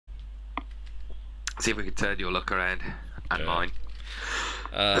See if we can turn your luck around and mine.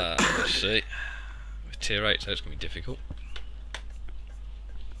 Let's see. With tier 8, so it's going to be difficult.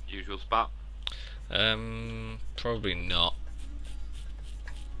 Usual spot. Probably not.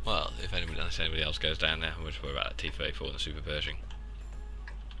 Well, if anybody else goes down there, we'll just worry about that T34 and the Super Pershing.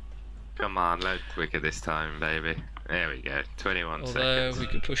 Come on, load quicker this time, baby. There we go. 21 Although seconds. we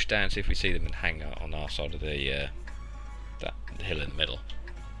could push down, see if we see them and hang out on our side of the the hill in the middle.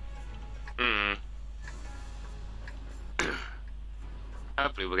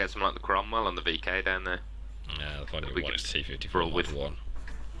 Hopefully we'll get something like the Cromwell and the VK down there. Yeah, the point we want is T54 roll with with. one.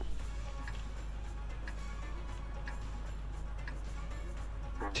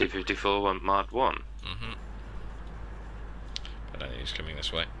 T54 want mod 1. I don't think he's coming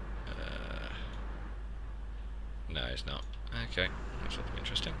this way. No, he's not. Okay, that's something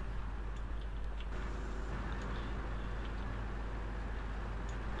interesting.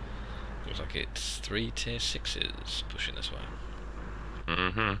 Looks like it's 3 tier 6s pushing this way.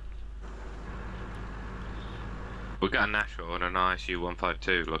 We've got a Nashville and an ISU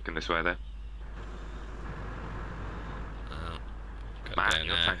 152 looking this way there. Man,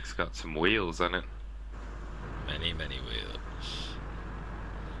 your tank's got some wheels on it. Many, many wheels.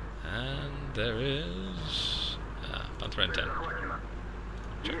 And there is Panther M10,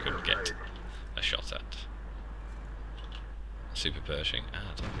 which I couldn't get a shot at. Super Pershing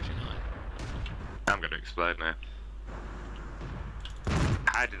at 59. I'm going to explode now.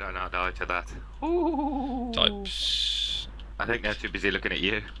 How did I not die to that? Ooh. Types. I think they're too busy looking at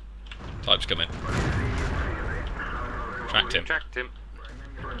you. Types coming. Tracked him. Tracked him.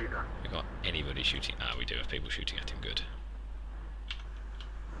 We got anybody shooting? Ah, we do have people shooting at him. Good.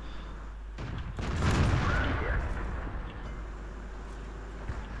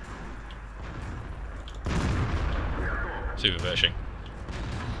 Super Pershing.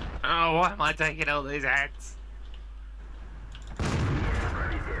 Oh, why am I taking all these heads?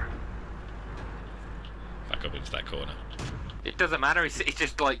 Back up into that corner. It doesn't matter, he's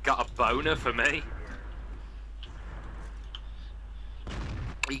just like got a boner for me.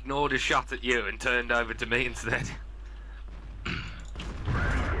 He ignored a shot at you and turned over to me instead.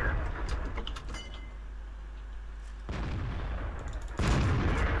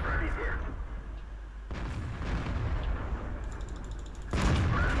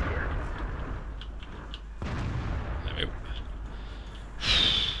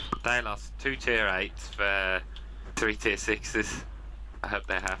 They lost 2 tier 8s for 3 tier 6s. I hope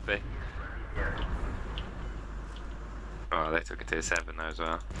they're happy. Oh, they took a tier 7 though as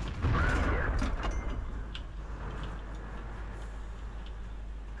well.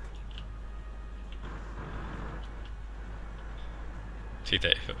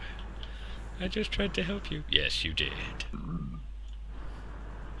 T34. I just tried to help you. Yes, you did.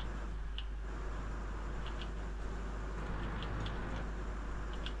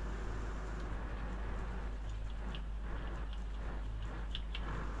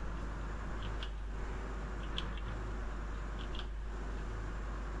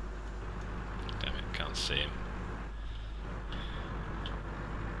 Damn it, can't see him.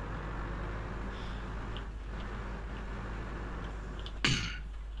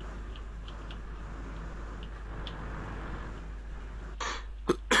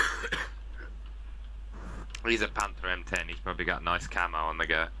 He's a Panther M10, he's probably got nice camo on the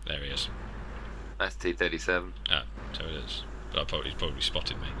go. There he is. That's T37. Ah, so it is. But he's probably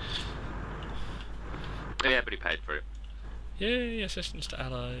spotted me. Yeah, but he paid for it. Yay, assistance to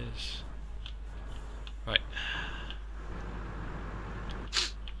allies. Right.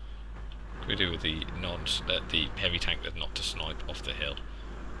 What do we do with the the heavy tank that's not to snipe off the hill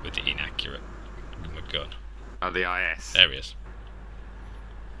with the inaccurate gun? Oh, the IS. There he is.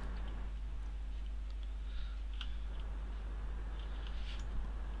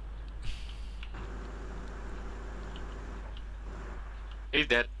 He's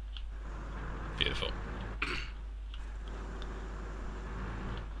dead. Beautiful.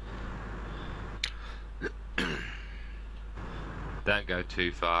 Don't go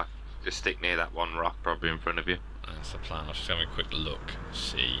too far. Just stick near that one rock probably in front of you. That's the plan. I'll just have a quick look,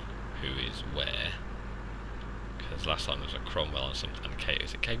 see who is where. Because last time there was a Cromwell and some. And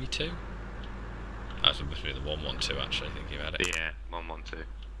is it KB2? That must be the 112 actually, thinking about it. Yeah, 112.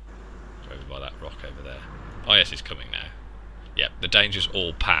 Over by that rock over there. Oh yes, it's coming now. Yep, the danger's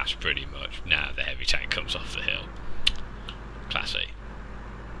all past pretty much. Now the heavy tank comes off the hill. Classy.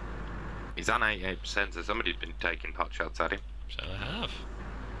 He's on 88%, so somebody's been taking pot shots at him. So they have.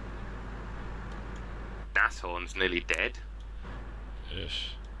 Nasshorn's nearly dead. Yes.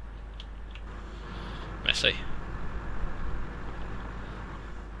 Messy.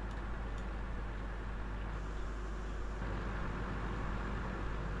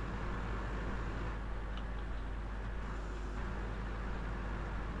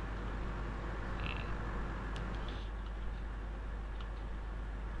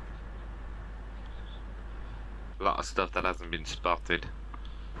 A lot of stuff that hasn't been spotted.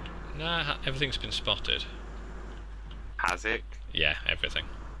 Nah, everything's been spotted. Has it? Yeah, everything.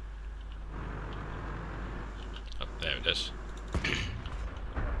 Oh, there it is.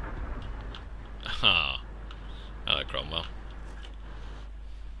 Ah. Hello, Cromwell.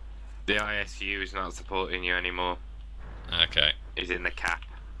 The ISU is not supporting you anymore. Okay. He's in the cap.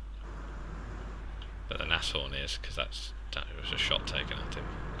 But the Nashorn is, because that was a shot taken at him.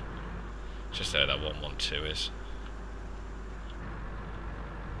 Just there that 112 is.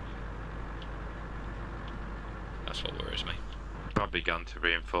 That's what worries me. Probably gone to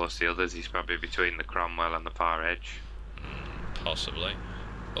reinforce the others. He's probably between the Cromwell and the far edge. Possibly.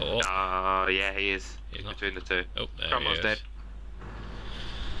 Or... Oh, yeah, he is. He's not. Between the two. Oh, there Cromwell's he is. dead.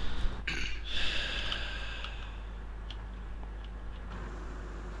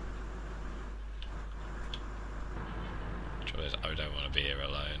 Trouble is, I don't want to be here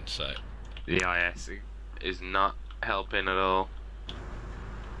alone, so... The IS is not helping at all.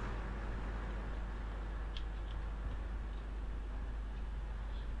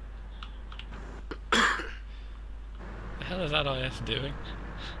 The hell is that IS doing?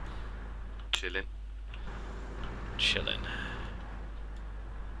 Chilling. Chilling.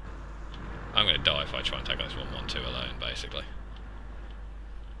 I'm going to die if I try and take on this 112 alone, basically.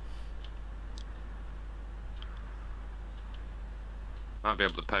 Might be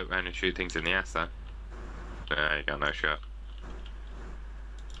able to poke around and shoot things in the ass though. No, you got no shot.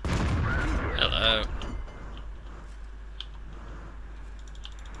 Hello.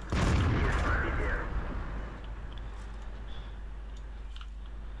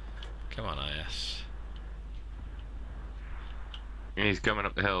 Come on, IS. He's coming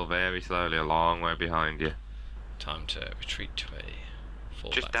up the hill very slowly, a long way behind you. Time to retreat to a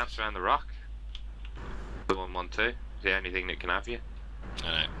fallback. Just dance around the rock. The 112. Is the only thing that can have you. I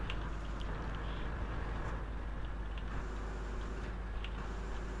know.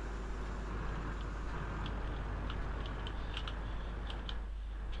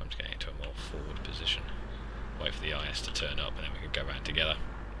 I'm just getting into a more forward position. Wait for the IS to turn up and then we can go round together.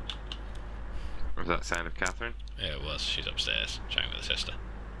 Was that the sound of Catherine? Yeah, it was. She's upstairs, chatting with her sister.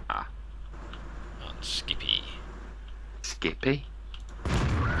 Ah. On Skippy. Skippy?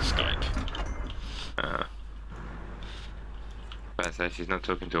 Skype. Better say she's not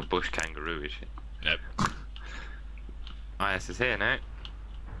talking to a bush kangaroo, is she? Nope. IS is here now.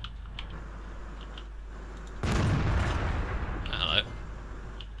 Hello.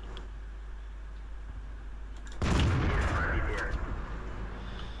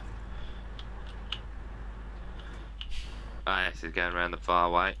 IS is going around the far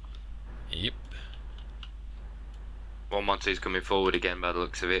way. Yep. 112's coming forward again by the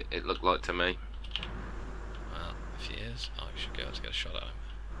looks of it, it looked like to me. Well, if he is, I should be able to get a shot at him.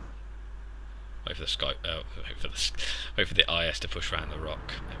 Wait for the Skype. Wait for the IS to push around the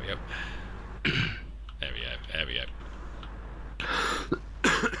rock. There we go. There we go. There we go.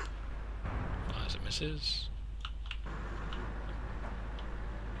 Fires and misses.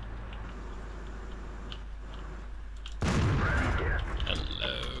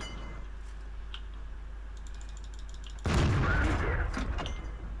 Hello.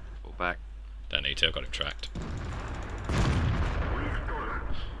 Pull back. Don't need to. I've got him tracked.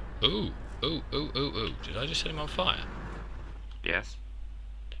 Ooh. Ooh, ooh, ooh, ooh. Did I just set him on fire? Yes.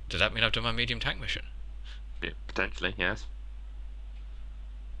 Does that mean I've done my medium tank mission? Yeah, potentially, yes.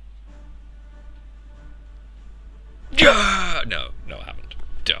 Yeah! No, I haven't.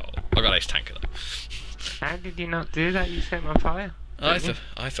 Oh, I got ace tanker though. How did you not do that? You set him on fire? I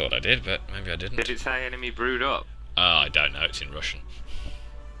thought I did, but maybe I didn't. Did it say enemy brewed up? I don't know. It's in Russian.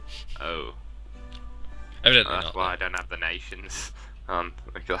 Oh. Evidently That's not. why I don't have the nations.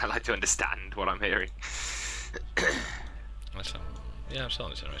 Because I like to understand what I'm hearing. Yeah, I'm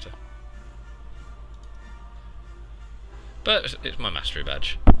selling the generator. But it's my mastery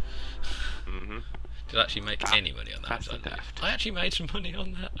badge. Mm-hmm. Did I actually make any money on that? That's daft. I actually made some money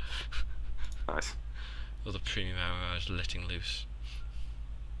on that. Nice. All the premium ammo I was letting loose.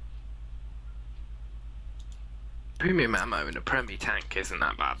 Premium ammo in a Premi tank isn't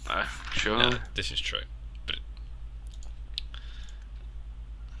that bad though. Sure. No, this is true. But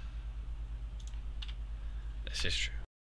this is true.